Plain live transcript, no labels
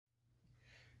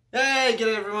Hey,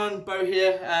 g'day everyone, Bo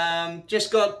here. Just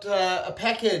got a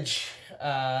package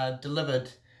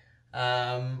delivered,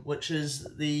 which is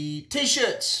the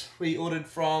t-shirts we ordered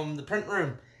from the print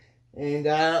room. And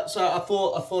so I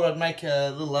thought I'd make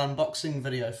a little unboxing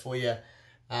video for you,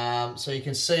 so you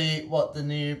can see what the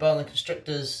new Bowling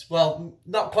Constrictors, well,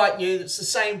 not quite new, it's the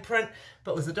same print,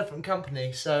 but with a different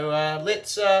company. So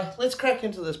let's crack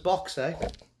into this box, eh?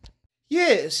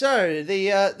 Yeah, so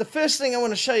the first thing I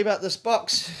want to show you about this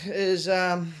box is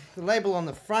the label on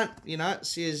the front. You know, it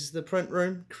says the print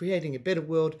room, creating a better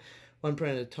world, one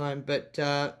print at a time. But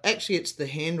actually it's the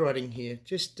handwriting here.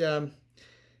 Just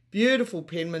beautiful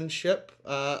penmanship.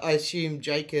 I assume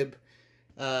Jacob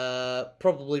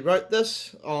probably wrote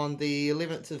this on the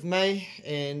 11th of May.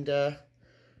 And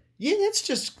yeah, that's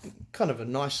just kind of a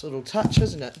nice little touch,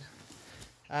 isn't it?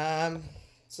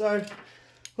 So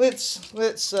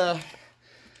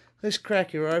let's crack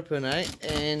her open, eh?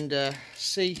 And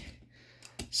see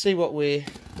what we're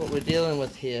dealing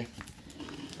with here.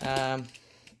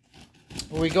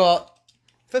 We got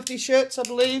 50 shirts, I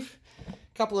believe. A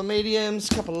couple of mediums,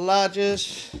 a couple of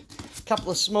larges, a couple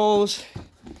of smalls,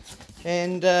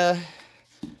 and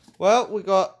well, we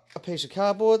got a piece of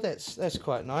cardboard. That's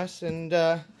quite nice. And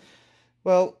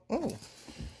well,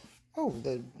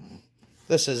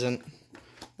 this isn't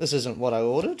what I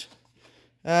ordered.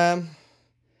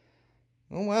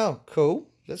 Oh wow, cool.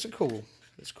 That's a cool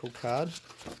card.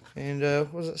 And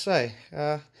what does it say?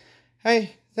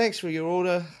 Hey, thanks for your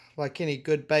order. Like any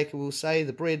good baker will say,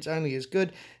 the bread's only as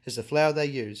good as the flour they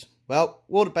use. Well,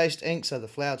 water-based inks are the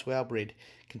flour to our bread,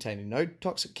 containing no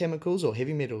toxic chemicals or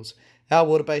heavy metals. Our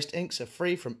water-based inks are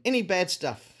free from any bad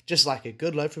stuff, just like a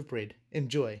good loaf of bread.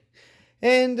 Enjoy.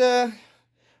 And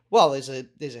well, there's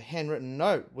a handwritten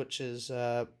note, which is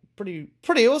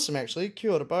pretty awesome actually.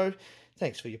 Kia ora, Bo.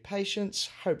 Thanks for your patience.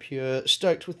 Hope you're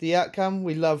stoked with the outcome.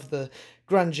 We love the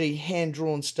grungy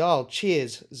hand-drawn style.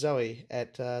 Cheers, Zoe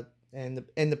and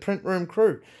the print room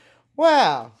crew.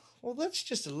 Wow. Well, that's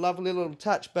just a lovely little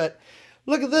touch. But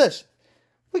look at this.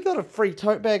 We got a free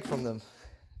tote bag from them.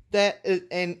 That's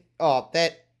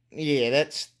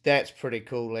pretty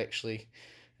cool actually.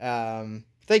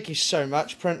 Thank you so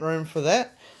much, print room, for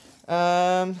that.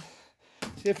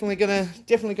 Definitely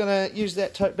gonna use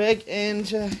that tote bag.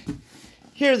 And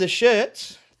here are the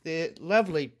shirts. They're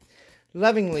lovingly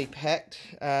packed.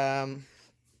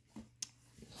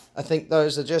 I think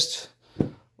those are just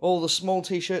all the small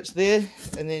t-shirts there,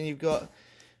 and then you've got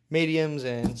mediums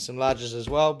and some larges as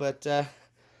well. But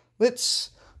let's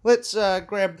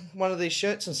grab one of these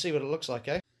shirts and see what it looks like,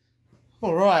 eh?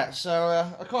 All right,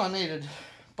 so I kind of needed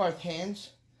both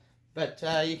hands, but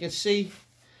you can see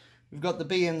we've got the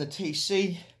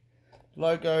B&Tc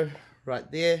logo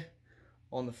right there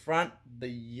on the front.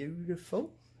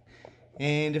 Beautiful.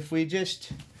 And if we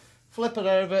just flip it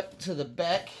over to the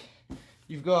back,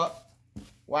 you've got,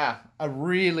 wow, a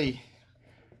really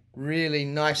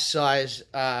nice size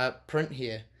print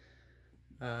here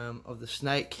of the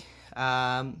snake.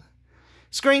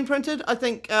 Screen printed. I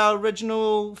think our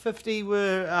original 50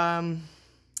 were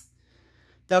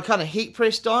they were kind of heat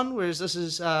pressed on, whereas this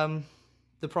is the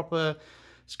proper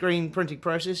screen printing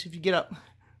process. If you get up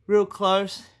real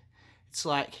close, it's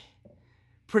like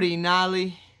pretty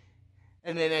gnarly,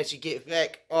 and then as you get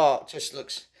back, oh, it just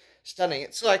looks stunning.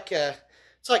 It's like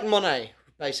Monet,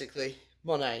 basically.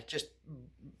 Monet, just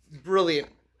brilliant,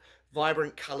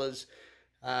 vibrant colours,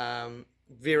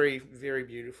 very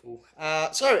beautiful.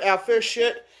 So our first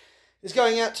shirt is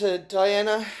going out to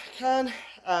Diana Khan,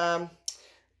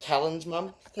 Callan's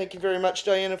mum. Thank you very much,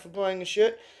 Diana, for buying a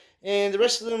shirt. And the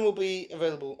rest of them will be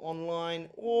available online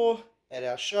or at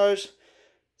our shows.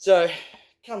 So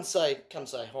come say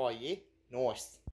hi, yeah? Nice.